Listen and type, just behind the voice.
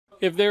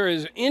If there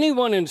is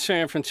anyone in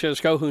San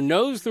Francisco who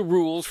knows the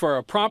rules for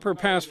a proper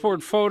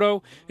passport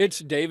photo, it's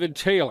David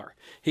Taylor.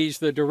 He's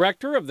the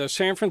director of the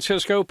San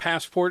Francisco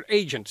Passport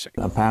Agency.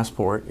 A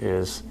passport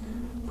is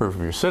proof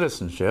of your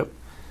citizenship.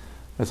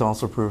 It's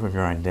also proof of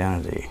your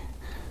identity.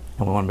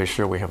 And we want to be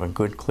sure we have a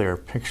good, clear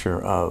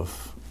picture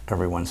of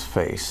everyone's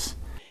face.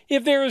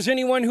 If there is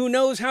anyone who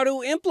knows how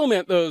to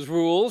implement those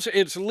rules,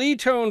 it's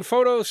Lee-Tone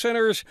Photo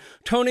Center's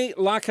Tony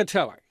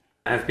Locatelli.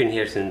 I've been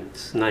here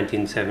since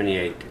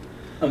 1978.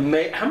 How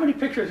many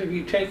pictures have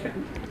you taken?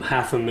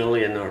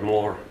 500,000 or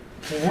more.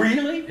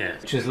 Really? Yeah.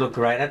 Just look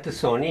right at the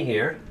Sony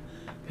here.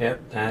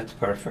 Yep, that's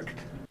perfect.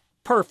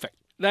 Perfect.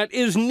 That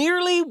is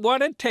nearly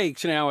what it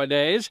takes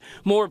nowadays.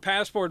 More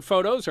passport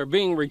photos are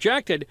being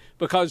rejected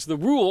because the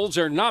rules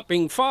are not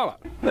being followed.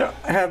 There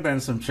have been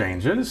some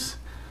changes.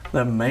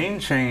 The main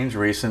change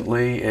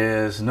recently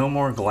is no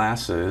more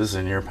glasses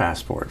in your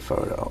passport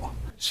photo.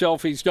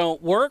 Selfies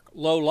don't work,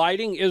 low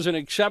lighting isn't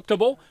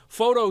acceptable,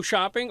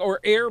 photoshopping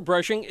or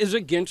airbrushing is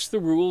against the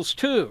rules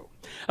too.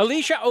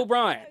 Alicia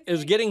O'Brien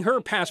is getting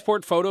her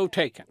passport photo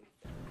taken.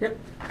 Yep,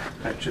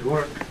 that should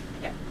work.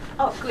 Yeah.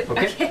 Oh, good.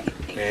 Okay.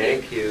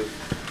 Thank you.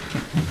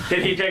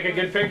 Did he take a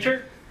good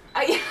picture?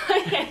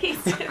 Yeah, he's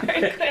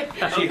very good.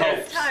 She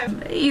hopes.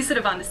 You sort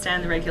of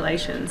understand the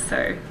regulations,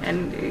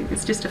 and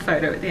it's just a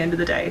photo at the end of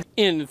the day.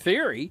 In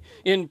theory.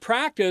 In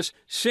practice,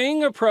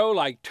 seeing a pro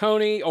like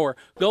Tony or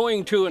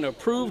going to an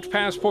approved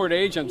passport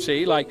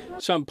agency like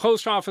some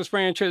post office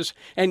branches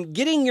and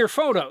getting your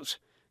photos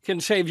can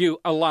save you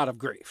a lot of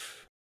grief.